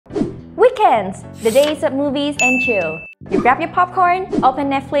Weekends, the days of movies and chill. You grab your popcorn, open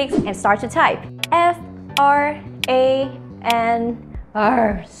Netflix, and start to type F-R-A-N-R.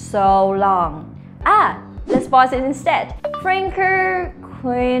 So long. Let's pause it instead. Franker,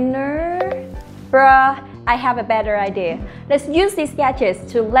 Queener. Bruh, I have a better idea. Let's use these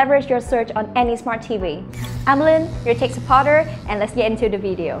gadgets to leverage your search on any smart TV. I'm Lynn, your tech supporter, and let's get into the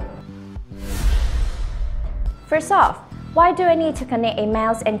video. First off, why do I need to connect a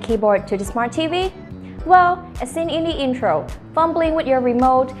mouse and keyboard to the smart TV? Well, as seen in the intro, fumbling with your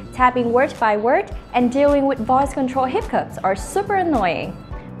remote, tapping word by word, and dealing with voice control hiccups are super annoying.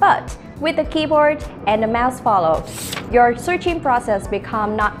 But with the keyboard and the mouse followed, your searching process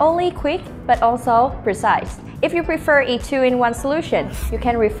becomes not only quick but also precise. If you prefer a two-in-one solution, you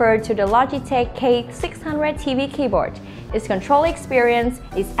can refer to the Logitech K600 TV keyboard. Its control experience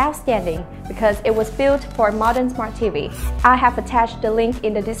is outstanding because it was built for modern smart TV. I have attached the link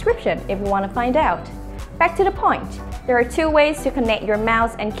in the description if you want to find out. Back to the point, there are two ways to connect your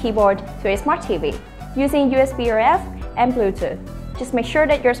mouse and keyboard to a smart TV, using USB-RF and Bluetooth. Just make sure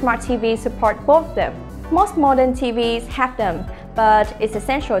that your smart TV supports both of them. Most modern TVs have them, but it's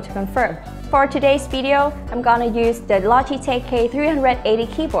essential to confirm. For today's video, I'm gonna use the Logitech K380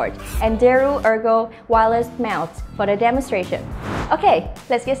 keyboard and Daru Ergo wireless mouse for the demonstration. Okay,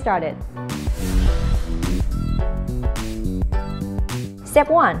 let's get started. Step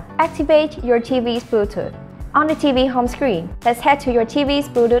 1. Activate your TV's Bluetooth. On the TV home screen, let's head to your TV's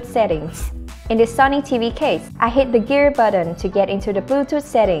Bluetooth settings. In this Sony TV case, I hit the gear button to get into the Bluetooth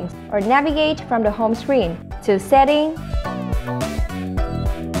settings or navigate from the home screen to Setting,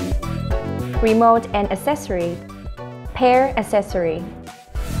 Remote and Accessory, Pair Accessory.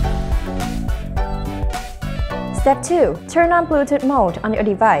 Step 2. Turn on Bluetooth mode on your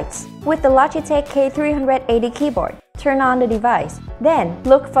device. With the Logitech K380 keyboard, turn on the device. Then,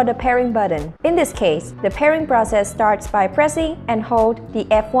 look for the pairing button. In this case, the pairing process starts by pressing and hold the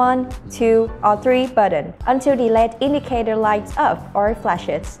F1, 2, or 3 button until the LED indicator lights up or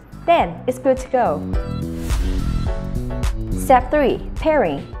flashes. Then, it's good to go. Step 3.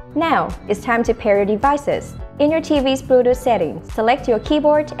 Pairing. Now, it's time to pair your devices. In your TV's Bluetooth settings, select your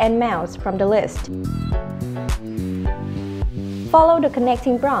keyboard and mouse from the list. Follow the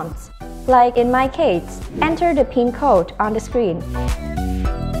connecting prompts. Like in my case, enter the PIN code on the screen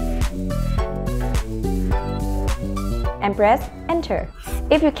and press Enter.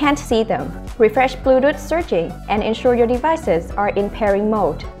 If you can't see them, refresh Bluetooth searching and ensure your devices are in pairing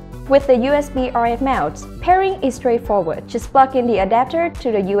mode. With the USB-RF mouse, pairing is straightforward. Just plug in the adapter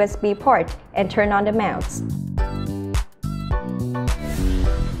to the USB port and turn on the mouse.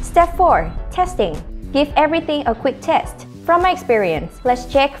 Step 4. Testing. Give everything a quick test. From my experience, let's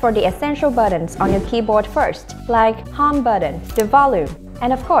check for the essential buttons on your keyboard first, like Home button, the volume,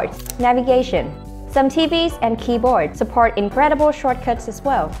 and of course, navigation. Some TVs and keyboards support incredible shortcuts as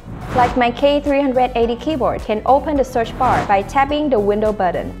well. Like my K380 keyboard can open the search bar by tapping the window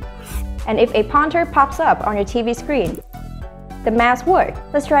button. And if a pointer pops up on your TV screen, the mouse works.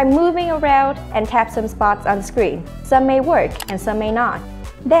 Let's try moving around and tap some spots on the screen. Some may work and some may not.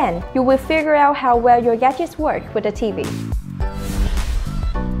 Then, you will figure out how well your gadgets work with the TV.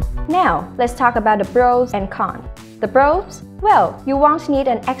 Now, let's talk about the pros and cons. The pros? Well, you won't need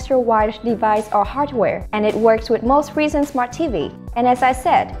an extra wide device or hardware, and it works with most recent smart TV. And as I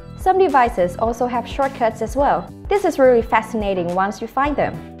said, some devices also have shortcuts as well. This is really fascinating once you find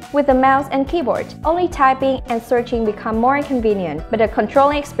them. With the mouse and keyboard, only typing and searching become more convenient, but the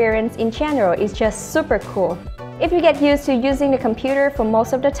controlling experience in general is just super cool. If you get used to using the computer for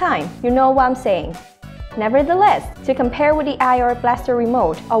most of the time, you know what I'm saying. Nevertheless, to compare with the IR Blaster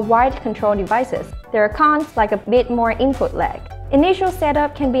remote or wired control devices, there are cons like a bit more input lag. Initial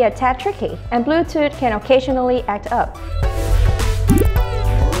setup can be a tad tricky, and Bluetooth can occasionally act up.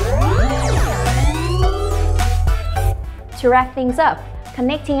 To wrap things up,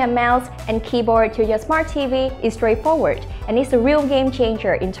 connecting a mouse and keyboard to your smart TV is straightforward and is a real game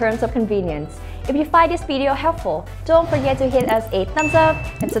changer in terms of convenience. If you find this video helpful, don't forget to hit us a thumbs up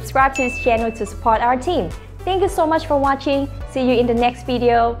and subscribe to this channel to support our team. Thank you so much for watching. See you in the next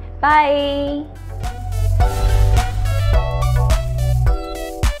video. Bye!